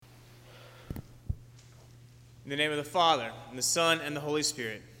In the name of the Father, and the Son, and the Holy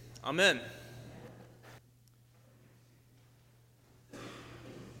Spirit. Amen.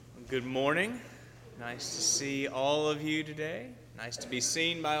 Good morning. Nice to see all of you today. Nice to be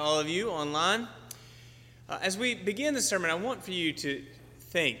seen by all of you online. As we begin the sermon, I want for you to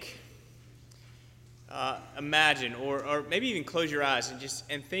think, imagine, or maybe even close your eyes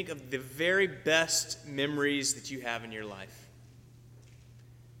and think of the very best memories that you have in your life.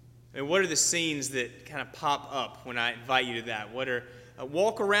 I mean, what are the scenes that kind of pop up when I invite you to that?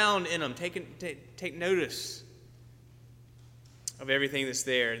 Walk around in them, take notice of everything that's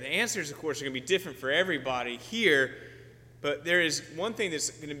there. The answers, of course, are going to be different for everybody here, but there is one thing that's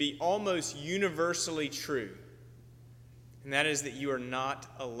going to be almost universally true, and that is that you are not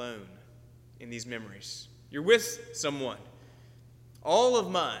alone in these memories. You're with someone. All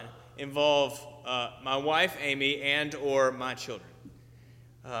of mine involve my wife, Amy, and or my children.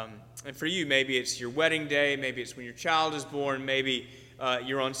 And for you, maybe it's your wedding day, maybe it's when your child is born, maybe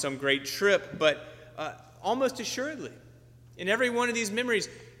you're on some great trip, but almost assuredly, in every one of these memories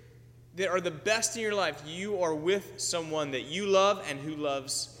that are the best in your life, you are with someone that you love and who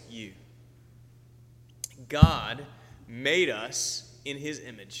loves you. God made us in His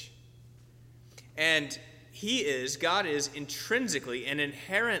image. And God is intrinsically and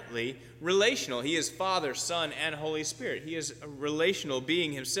inherently relational. He is Father, Son, and Holy Spirit. He is a relational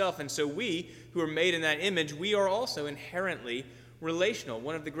being Himself. And so we, who are made in that image, we are also inherently relational.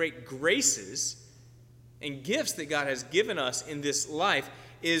 One of the great graces and gifts that God has given us in this life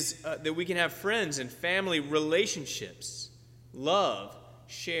is that we can have friends and family relationships, love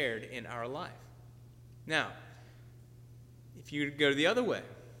shared in our life. Now, if you go the other way,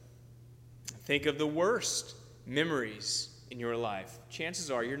 think of the worst memories in your life.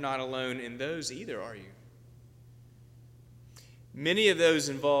 Chances are you're not alone in those either, are you? Many of those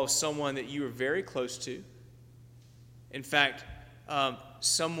involve someone that you are very close to. In fact,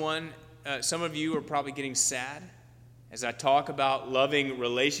 some of you are probably getting sad as I talk about loving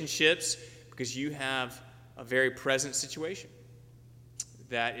relationships because you have a very present situation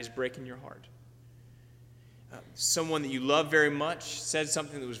that is breaking your heart. Someone that you love very much said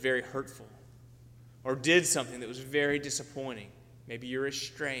something that was very hurtful or did something that was very disappointing. Maybe you're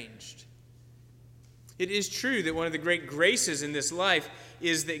estranged. It is true that one of the great graces in this life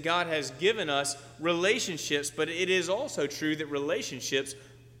is that God has given us relationships, but it is also true that relationships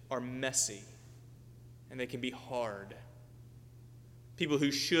are messy, and they can be hard. People who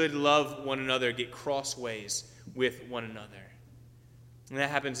should love one another get crossways with one another. And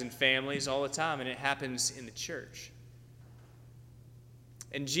that happens in families all the time, and it happens in the church.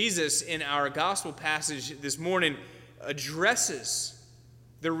 And Jesus, in our gospel passage this morning, addresses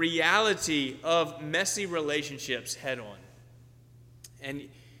the reality of messy relationships head on. And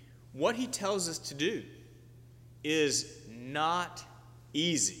what He tells us to do is not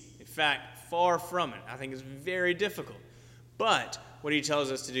easy. In fact, far from it. I think it's very difficult. But what He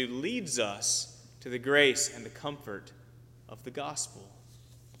tells us to do leads us to the grace and the comfort of the gospel.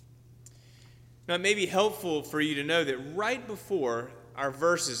 Now, it may be helpful for you to know that right before our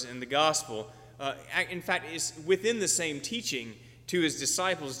verses in the gospel, in fact, is within the same teaching to His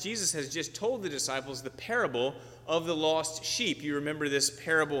disciples, Jesus has just told the disciples the parable of the lost sheep. You remember this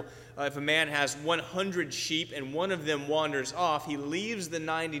parable. If a man has 100 sheep and one of them wanders off, he leaves the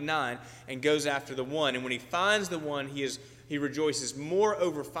 99 and goes after the one. And when he finds the one, he rejoices more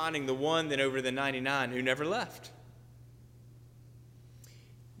over finding the one than over the 99 who never left.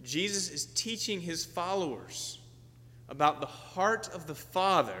 Jesus is teaching His followers about the heart of the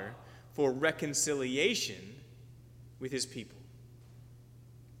Father for reconciliation with His people.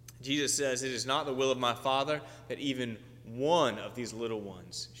 Jesus says, "It is not the will of my Father that even one of these little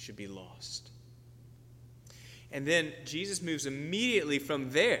ones should be lost." And then Jesus moves immediately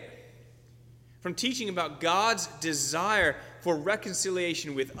from there, from teaching about God's desire for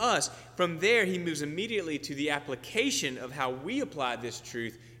reconciliation with us. From there, He moves immediately to the application of how we apply this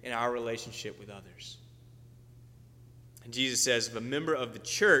truth in our relationship with others. And Jesus says, "If a member of the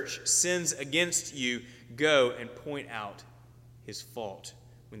church sins against you, go and point out his fault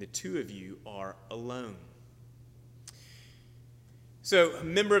when the two of you are alone." So, a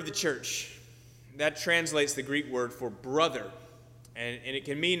member of the church, that translates the Greek word for brother. And it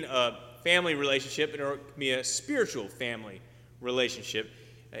can mean a family relationship, or it can be a spiritual family relationship.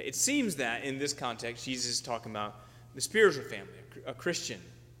 It seems that in this context, Jesus is talking about the spiritual family, a Christian,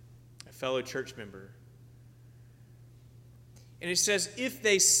 a fellow church member. And it says, if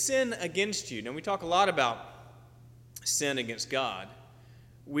they sin against you. Now, we talk a lot about sin against God.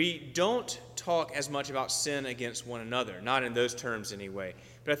 We don't talk as much about sin against one another, not in those terms anyway.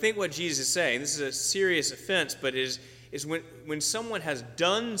 But I think what Jesus is saying, this is a serious offense, but is when someone has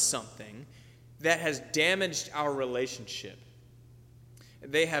done something that has damaged our relationship.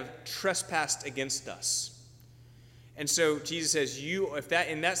 They have trespassed against us. And so Jesus says,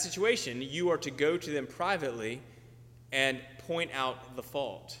 in that situation, you are to go to them privately and point out the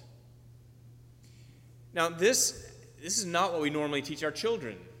fault. Now, this is not what we normally teach our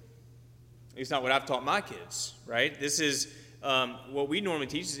children. It's not what I've taught my kids, right? This is what we normally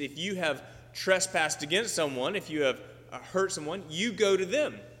teach is if you have trespassed against someone, if you have hurt someone, you go to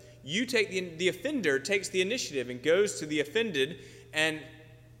them. You take the offender takes the initiative and goes to the offended and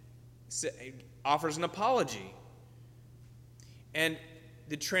offers an apology. And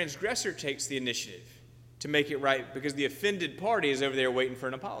the transgressor takes the initiative to make it right because the offended party is over there waiting for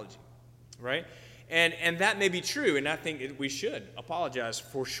an apology, right? And that may be true, and I think we should apologize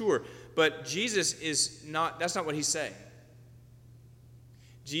for sure. But Jesus that's not what he's saying.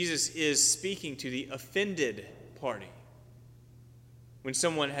 Jesus is speaking to the offended party. When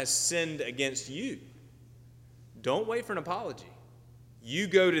someone has sinned against you, don't wait for an apology. You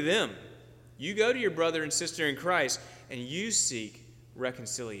go to them. You go to your brother and sister in Christ, and you seek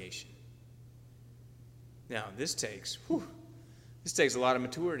reconciliation. Now, this takes a lot of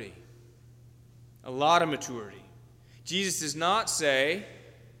maturity. A lot of maturity. Jesus does not say,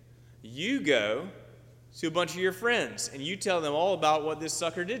 you go to a bunch of your friends and you tell them all about what this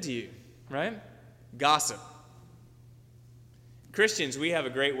sucker did to you, right? Gossip. Christians, we have a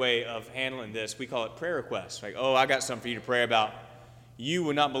great way of handling this. We call it prayer requests. Like, I got something for you to pray about. You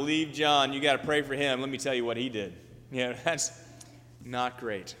would not believe John. You got to pray for him. Let me tell you what he did. That's not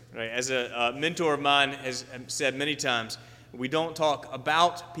great. Right? As a mentor of mine has said many times, we don't talk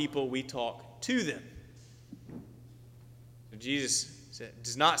about people, we talk to them. So Jesus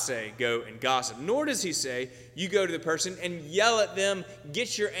does not say go and gossip, nor does he say you go to the person and yell at them,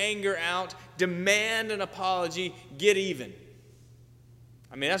 get your anger out, demand an apology, get even.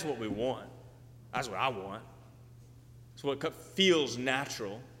 I mean, that's what we want. That's what I want. It's what feels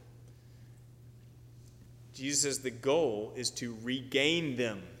natural. Jesus says the goal is to regain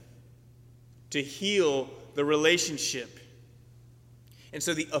them, to heal the relationship. And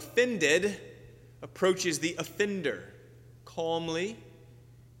so the offended approaches the offender calmly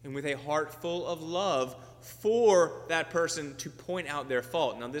and with a heart full of love for that person to point out their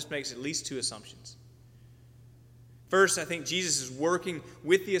fault. Now, this makes at least two assumptions. First, I think Jesus is working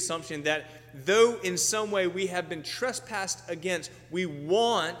with the assumption that though in some way we have been trespassed against, we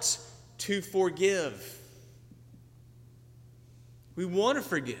want to forgive. We want to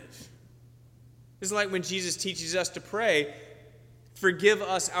forgive. It's like when Jesus teaches us to pray, forgive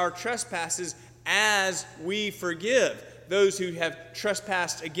us our trespasses as we forgive those who have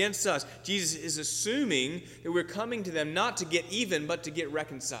trespassed against us. Jesus is assuming that we're coming to them not to get even, but to get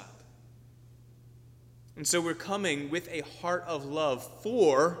reconciled. And so we're coming with a heart of love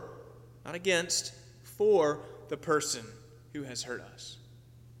for, not against, for the person who has hurt us.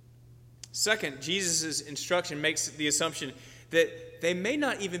 Second, Jesus' instruction makes the assumption that they may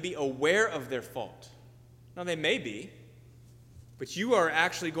not even be aware of their fault. Now, they may be, but you are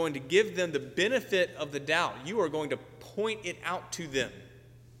actually going to give them the benefit of the doubt. You are going to point it out to them.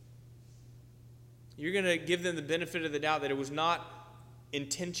 You're going to give them the benefit of the doubt that it was not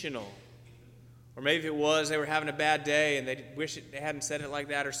intentional. Or maybe if it was, they were having a bad day and they wish they hadn't said it like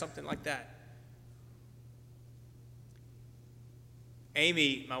that or something like that.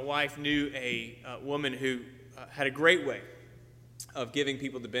 Amy, my wife, knew a woman who had a great way of giving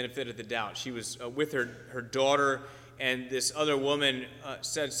people the benefit of the doubt. She was with her daughter, and this other woman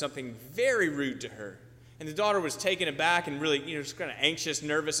said something very rude to her. And the daughter was taken aback and really, just kind of anxious,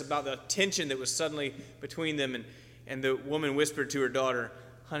 nervous about the tension that was suddenly between them. And the woman whispered to her daughter,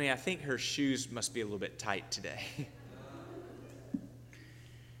 "Honey, I think her shoes must be a little bit tight today." It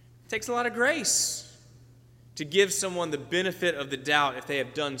takes a lot of grace to give someone the benefit of the doubt if they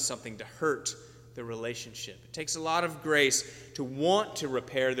have done something to hurt the relationship. It takes a lot of grace to want to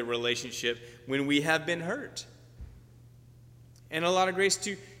repair the relationship when we have been hurt. And a lot of grace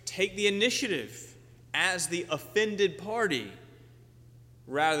to take the initiative as the offended party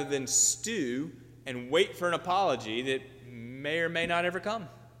rather than stew and wait for an apology that may or may not ever come.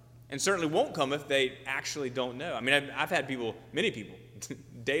 And certainly won't come if they actually don't know. I mean, I've had many people,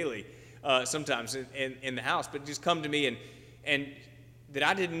 daily, sometimes in the house, but just come to me and that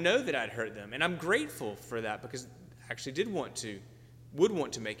I didn't know that I'd hurt them. And I'm grateful for that because I actually would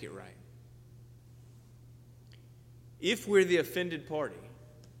want to make it right. If we're the offended party,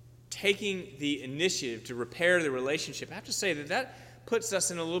 taking the initiative to repair the relationship, I have to say that puts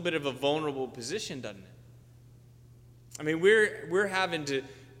us in a little bit of a vulnerable position, doesn't it? I mean, we're having to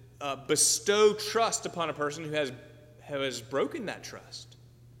bestow trust upon a person who has broken that trust.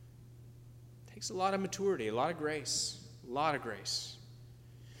 It takes a lot of maturity, a lot of grace, a lot of grace.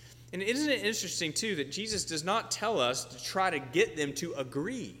 And isn't it interesting, too, that Jesus does not tell us to try to get them to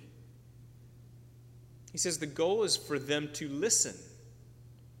agree? He says the goal is for them to listen.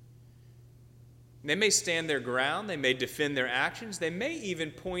 They may stand their ground. They may defend their actions. They may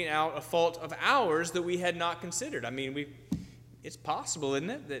even point out a fault of ours that we had not considered. I mean, it's possible, isn't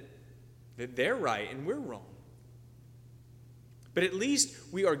it, that they're right and we're wrong. But at least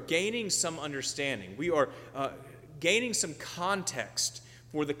we are gaining some understanding. We are gaining some context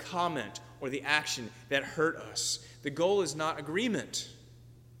for the comment or the action that hurt us. The goal is not agreement.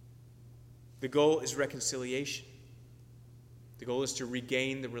 The goal is reconciliation. The goal is to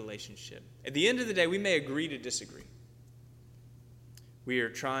regain the relationship. At the end of the day, we may agree to disagree. We are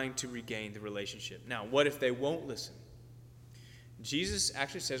trying to regain the relationship. Now, what if they won't listen? Jesus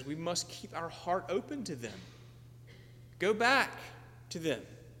actually says we must keep our heart open to them. Go back to them.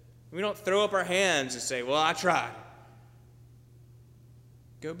 We don't throw up our hands and say, well, I tried.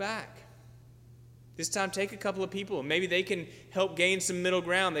 Go back. This time, take a couple of people, and maybe they can help gain some middle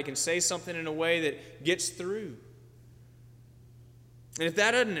ground. They can say something in a way that gets through. And if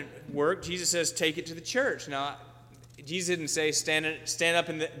that doesn't work, Jesus says, take it to the church. Now, Jesus didn't say stand up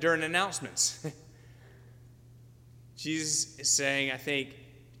during announcements. Jesus is saying, I think,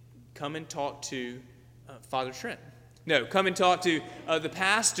 come and talk to Father Trent. No, come and talk to the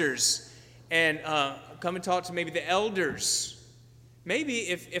pastors, and come and talk to maybe the elders. Maybe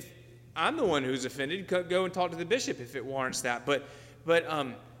if I'm the one who's offended, go and talk to the bishop if it warrants that. But I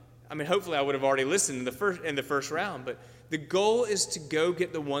mean, hopefully I would have already listened in the first round. But the goal is to go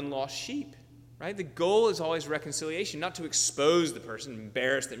get the one lost sheep, right? The goal is always reconciliation, not to expose the person,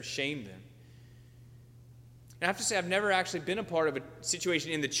 embarrass them, shame them. And I have to say, I've never actually been a part of a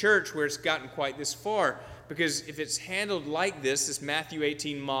situation in the church where it's gotten quite this far. Because if it's handled like this Matthew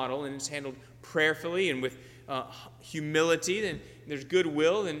 18 model, and it's handled prayerfully and with humility, then there's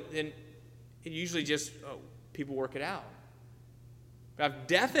goodwill, then it usually just people work it out. But I've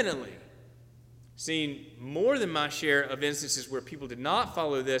definitely seen more than my share of instances where people did not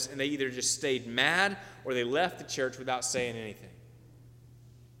follow this, and they either just stayed mad or they left the church without saying anything.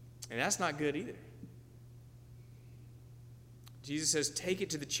 And that's not good either. Jesus says, take it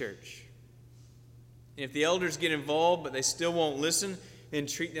to the church. And if the elders get involved but they still won't listen, then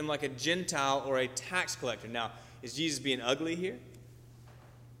treat them like a Gentile or a tax collector. Now, is Jesus being ugly here?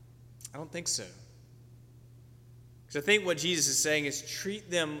 I don't think so. Because I think what Jesus is saying is treat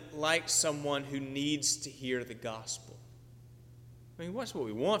them like someone who needs to hear the gospel. I mean, what's what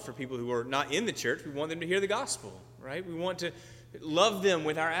we want for people who are not in the church? We want them to hear the gospel, right? We want to love them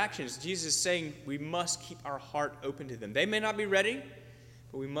with our actions. Jesus is saying we must keep our heart open to them. They may not be ready,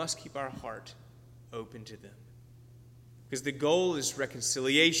 but we must keep our heart open to them. Because the goal is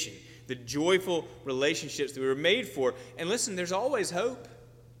reconciliation, the joyful relationships that we were made for. And listen, there's always hope.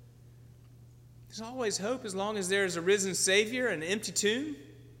 There's always hope as long as there's a risen Savior and an empty tomb.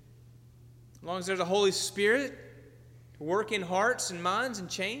 As long as there's a Holy Spirit to work in hearts and minds and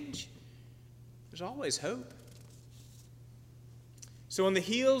change. There's always hope. So on the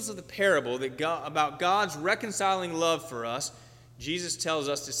heels of the parable about God's reconciling love for us, Jesus tells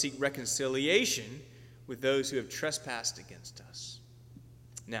us to seek reconciliation with those who have trespassed against us.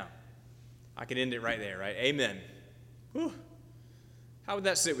 Now, I can end it right there, right? Amen. Whew. How would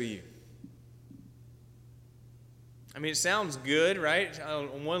that sit with you? I mean, it sounds good, right,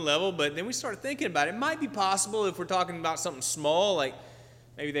 on one level, but then we start thinking about it. It might be possible if we're talking about something small, like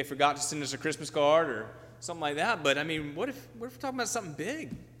maybe they forgot to send us a Christmas card or something like that. But, I mean, what if we're talking about something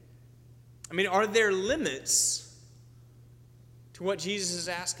big? I mean, are there limits to what Jesus is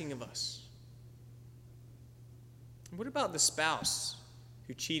asking of us? What about the spouse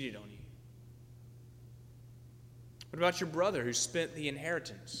who cheated on you? What about your brother who spent the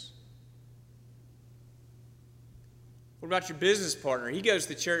inheritance? What about your business partner? He goes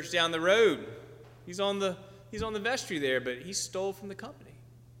to church down the road. He's on the vestry there, but he stole from the company.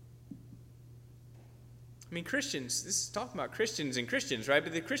 I mean, Christians, this is talking about Christians and Christians, right?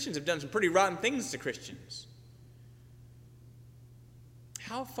 But the Christians have done some pretty rotten things to Christians.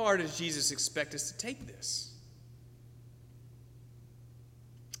 How far does Jesus expect us to take this?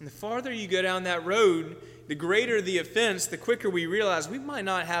 And the farther you go down that road, the greater the offense, the quicker we realize we might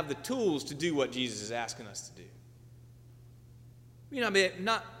not have the tools to do what Jesus is asking us to do. We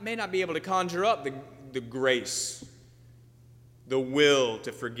may not be able to conjure up the grace, the will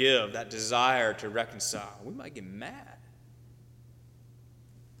to forgive, that desire to reconcile. We might get mad.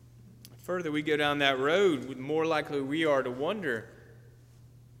 The further we go down that road, the more likely we are to wonder,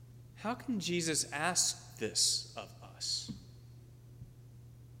 how can Jesus ask this of us?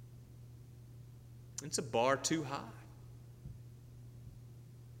 It's a bar too high.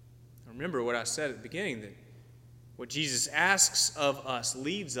 Remember what I said at the beginning, that what Jesus asks of us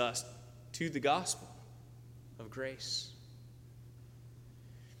leads us to the gospel of grace.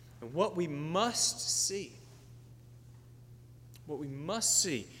 And what we must see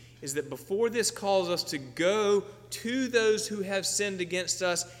is that before this calls us to go to those who have sinned against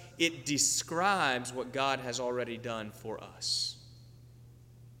us, it describes what God has already done for us.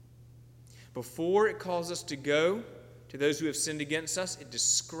 Before it calls us to go to those who have sinned against us, it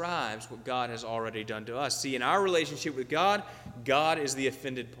describes what God has already done to us. See, in our relationship with God, God is the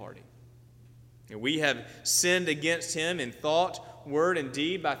offended party. And we have sinned against him in thought, word, and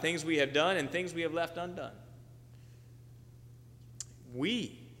deed by things we have done and things we have left undone.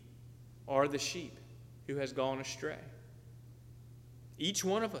 We are the sheep who has gone astray. Each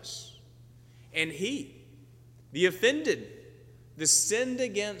one of us. And he, the offended, the sinned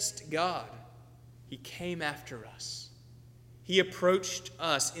against God, he came after us. He approached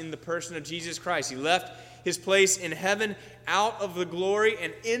us in the person of Jesus Christ. He left his place in heaven out of the glory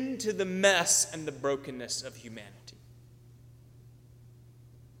and into the mess and the brokenness of humanity.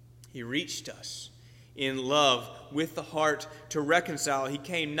 He reached us in love with the heart to reconcile. He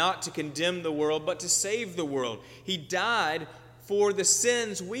came not to condemn the world, but to save the world. He died for the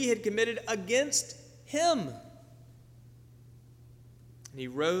sins we had committed against him. And he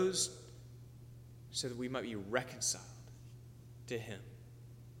rose so that we might be reconciled to him.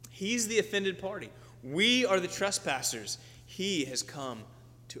 He's the offended party. We are the trespassers. He has come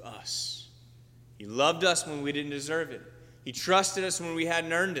to us. He loved us when we didn't deserve it. He trusted us when we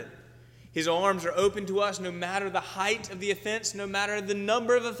hadn't earned it. His arms are open to us no matter the height of the offense, no matter the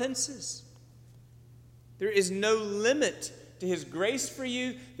number of offenses. There is no limit to his grace for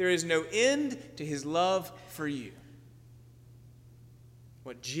you. There is no end to his love for you.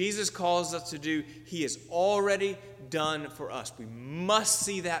 What Jesus calls us to do, he has already done for us. We must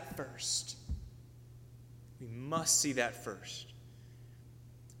see that first. We must see that first.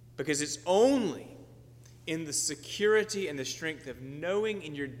 Because it's only in the security and the strength of knowing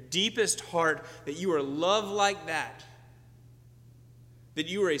in your deepest heart that you are loved like that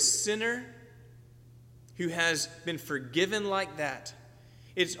you are a sinner who has been forgiven like that.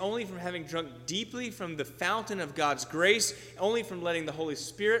 It's only from having drunk deeply from the fountain of God's grace, only from letting the Holy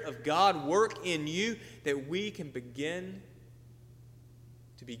Spirit of God work in you, that we can begin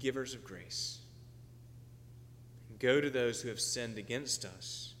to be givers of grace. And go to those who have sinned against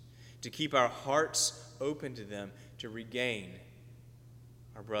us, to keep our hearts open to them, to regain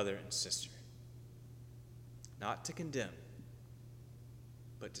our brother and sister. Not to condemn,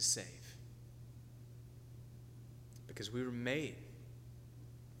 but to save. Because we were made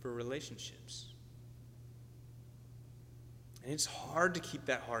for relationships. And it's hard to keep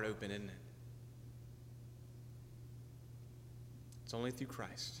that heart open, isn't it? It's only through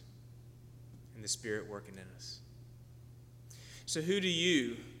Christ and the Spirit working in us. So who do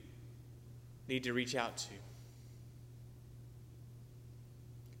you need to reach out to?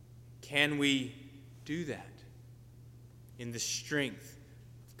 Can we do that in the strength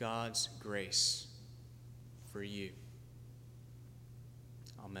of God's grace for you?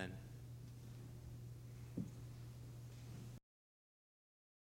 Amen.